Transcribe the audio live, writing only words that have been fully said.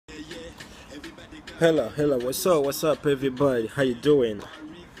Hello, what's up, everybody? How you doing?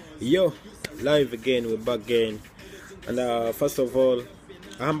 Yo, live again, we're back again. And first of all, a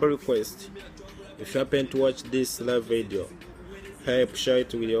humble request: if you happen to watch this live video, help share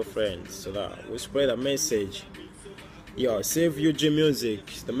it with your friends so that we spread a message. Yo, save UG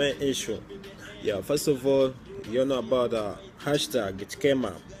music is the main issue. Yeah, first of all, you know about the hashtag. It came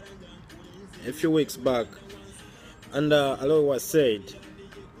up a few weeks back, and a lot was said.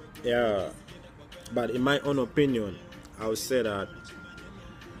 Yeah, but in my own opinion, I would say that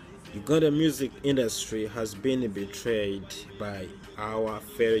Uganda music industry has been betrayed by our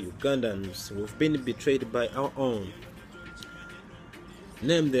fellow Ugandans. We've been betrayed by our own.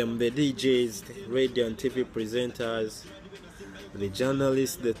 Name them: the DJs, the radio and TV presenters, the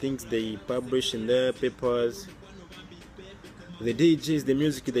journalists, the things they publish in their papers, the DJs, the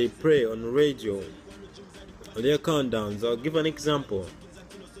music they play on radio, their countdowns. I'll give an example.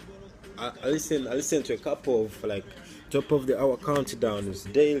 I listen to a couple of like top of the hour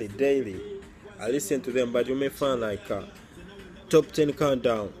countdowns daily. I listen to them, but you may find like top 10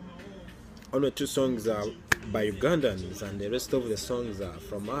 countdown. Only 2 songs are by Ugandans, and the rest of the songs are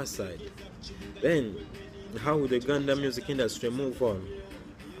from our side. Then, how would the Uganda music industry move on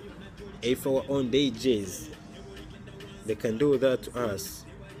if our own DJs they can do that to us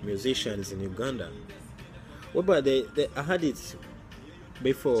musicians in Uganda? Well, but I had it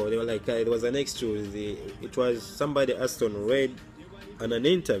before. They were like, it was an excuse. It was somebody asked on Red on an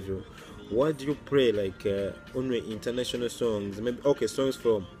interview, what do you play like only international songs, maybe songs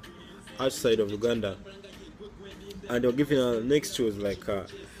from outside of Uganda? And they were giving an excuse like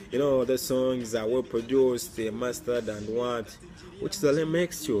the songs are well produced, mastered and what, which is a lame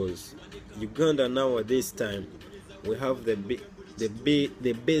excuse. Uganda now at this time, we have the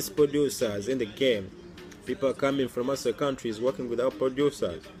best producers in the game. People are coming from other countries working with our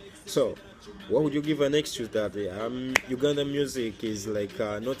producers. So, what would you give an excuse that Uganda music is like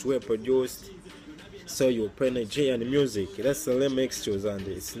not well produced, so you play Nigerian music? That's a lame excuse, and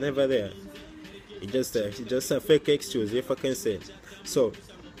it's never there. It's just a fake excuse, if I can say. So,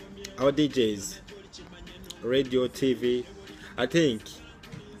 our DJs, radio, TV, I think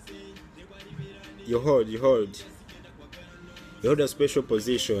you hold a special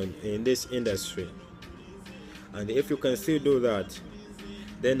position in this industry. And if you can still do that,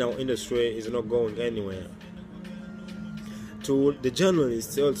 then our industry is not going anywhere. To the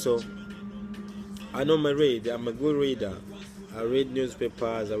journalists also, I know I'm a good reader. I read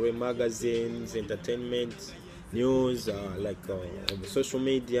newspapers, I read magazines, entertainment, news, on social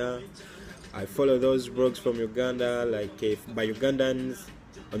media. I follow those blogs from Uganda, by Ugandans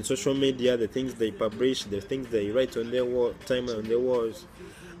on social media, the things they publish, the things they write on their timeline on their walls.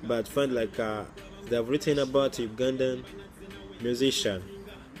 But find they have written about Ugandan musician.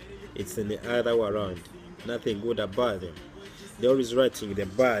 It's in the other way around. Nothing good about them. They're always writing the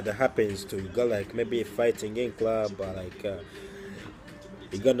bad that happens to Uganda, like maybe a fighting in club, or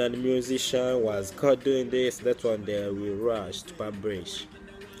Ugandan musician was caught doing this. That one they will rush to publish.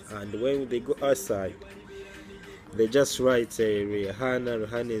 And when they go outside, they just write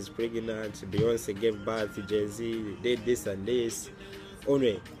Rihanna is pregnant, Beyonce gave birth to Jay-Z, did this and this.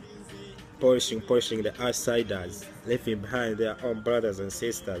 Only polishing the outsiders, leaving behind their own brothers and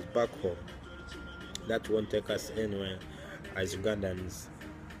sisters back home. That won't take us anywhere as Ugandans.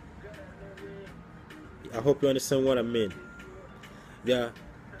 I hope you understand what I mean. Yeah,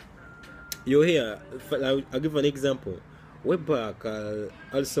 you hear. I'll give an example. Way back,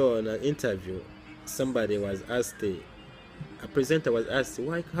 also on an interview, somebody was asked, a presenter was asked,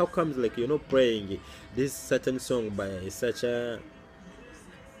 how comes you're not playing this certain song by such a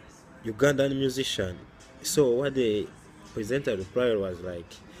Ugandan musician? So what the presenter replied was like,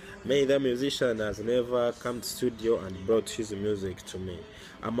 "May the musician has never come to studio and brought his music to me."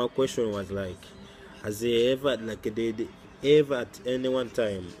 And my question was like, has he ever did ever at any one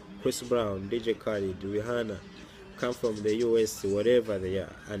time Chris Brown, DJ Khaled, Rihanna come from the US, whatever they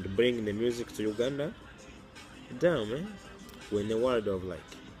are, and bring the music to Uganda? Damn, man. We're in the world of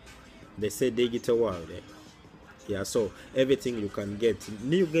they say digital world. Yeah, so everything you can get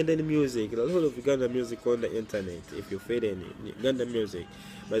new Ugandan music, a lot of Ugandan music on the internet. If you feed any Ugandan music,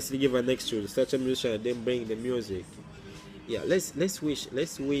 but still give an extra such a musician and then bring the music. Yeah, let's wish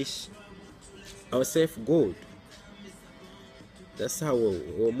ourselves good. That's how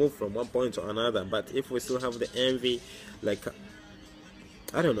we'll move from one point to another. But if we still have the envy,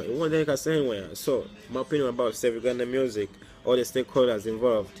 I don't know, it won't take us anywhere. So my opinion about Ugandan music, all the stakeholders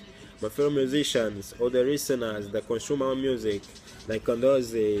involved, my fellow musicians, all the listeners that consume our music, on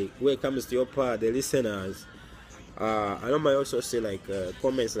those, when it comes to your part, the listeners, I normally also see like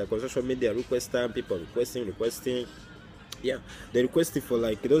comments like on social media, request time, people requesting. Yeah, they requested for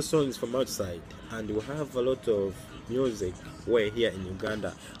like those songs from outside, and we have a lot of music way here in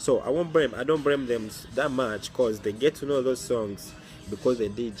Uganda. So I don't blame them that much, because they get to know those songs because the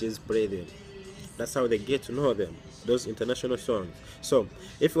DJs play them. That's how they get to know them, those international songs. So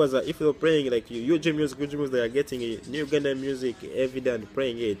if they were playing like UG music, they are getting a new Ugandan music every day and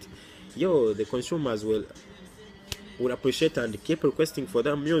playing it, the consumers will appreciate and keep requesting for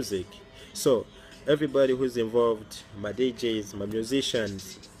that music. So everybody who's involved, my DJs, my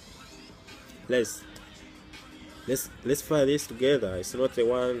musicians, let's file this together. It's not a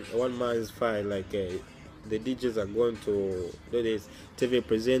one man's file. Like the DJs are going to do this, TV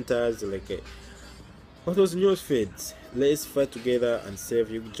presenters, like all those news feeds. Let's fight together and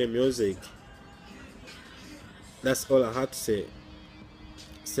save UG music. That's all I have to say.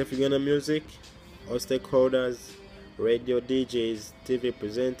 Save Uganda music, all stakeholders, radio DJs, TV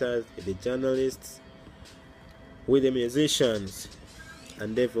presenters, the journalists, with the musicians,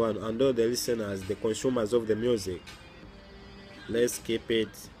 and everyone, and all the listeners, the consumers of the music. Let's keep it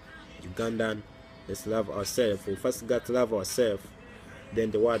Ugandan. Let's love ourselves. We first got to love ourselves,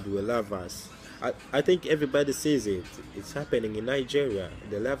 then the world will love us. I think everybody sees it. It's happening in Nigeria.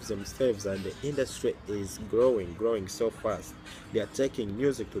 They love themselves, and the industry is growing so fast. They are taking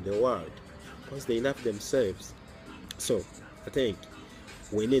music to the world because they love themselves. So I think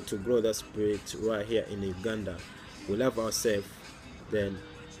we need to grow that spirit right here in Uganda. We love ourselves, then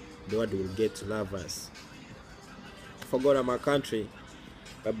the world will get to love us. For God and my country,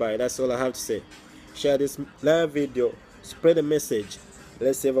 bye bye. That's all I have to say. Share this live video, spread the message.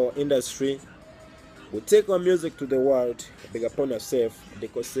 Let's save our industry. We take our music to the world. Big upon ourselves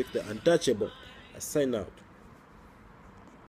because the untouchable. I sign out.